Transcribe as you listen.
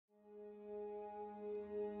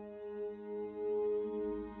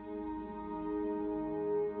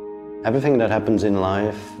Everything that happens in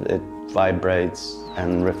life, it vibrates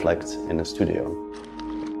and reflects in a studio.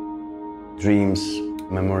 Dreams,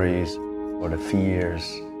 memories, or the fears.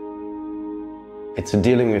 It's a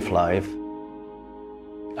dealing with life.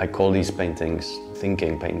 I call these paintings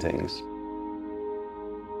thinking paintings.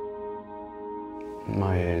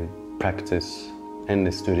 My practice in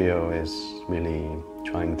the studio is really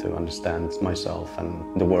trying to understand myself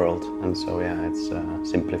and the world, and so yeah, it's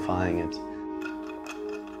simplifying it.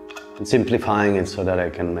 And simplifying it so that I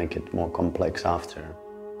can make it more complex after.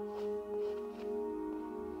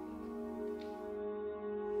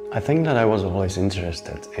 I think that I was always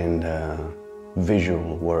interested in the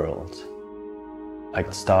visual world. I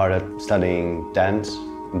started studying dance,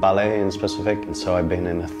 ballet in specific, and so I've been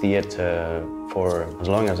in a theater for as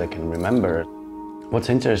long as I can remember. What's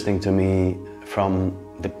interesting to me from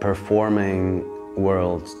the performing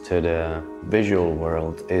world to the visual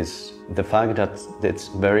world is the fact that it's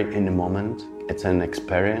very in the moment. It's an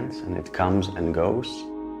experience and it comes and goes.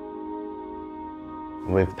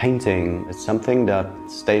 With painting, it's something that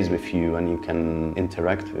stays with you and you can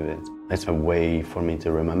interact with it. It's a way for me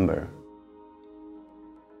to remember.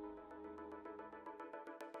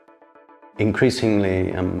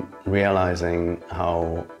 Increasingly, I'm realizing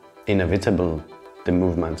how inevitable the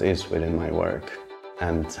movement is within my work,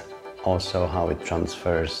 and also how it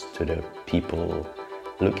transfers to the people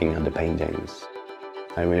looking at the paintings.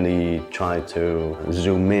 I really try to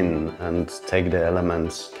zoom in and take the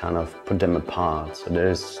elements, kind of put them apart, so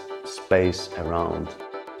there's space around.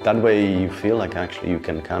 That way you feel like actually you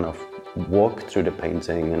can kind of walk through the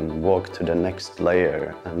painting and walk to the next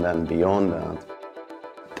layer, and then beyond that,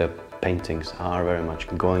 the paintings are very much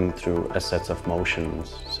going through a set of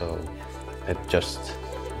motions, so it just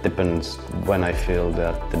depends when I feel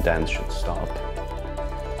that the dance should stop.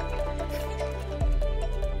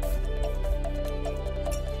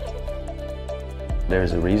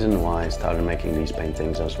 There's a reason why I started making these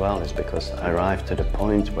paintings as well, is because I arrived to the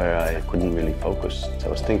point where I couldn't really focus. I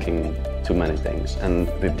was thinking too many things, and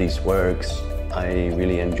with these works I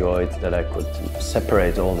really enjoyed that I could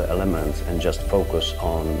separate all the elements and just focus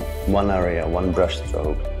on one area, one brush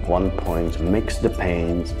stroke, one point, mix the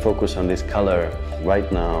paint, focus on this color right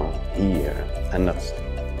now, here, and that's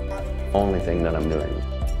the only thing that I'm doing.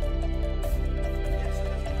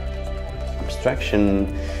 Abstraction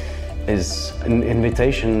is an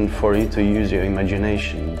invitation for you to use your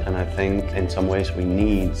imagination, and I think in some ways we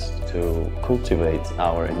need to cultivate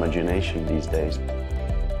our imagination these days.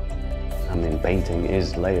 I mean, painting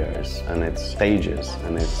is layers, and it's stages,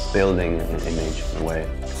 and it's building an image in a way.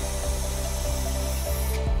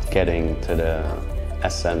 Getting to the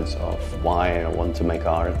essence of why I want to make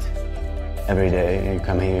art. Every day you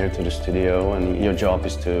come here to the studio and your job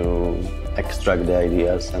is to extract the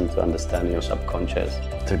ideas and to understand your subconscious,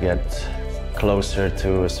 to get closer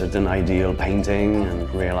to a certain ideal painting, and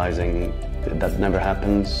realizing that never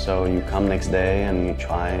happens, so you come next day and you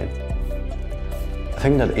try it. I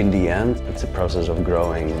think that in the end, it's a process of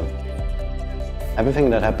growing. Everything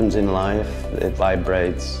that happens in life, it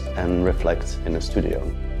vibrates and reflects in a studio.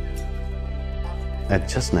 It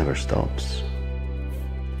just never stops.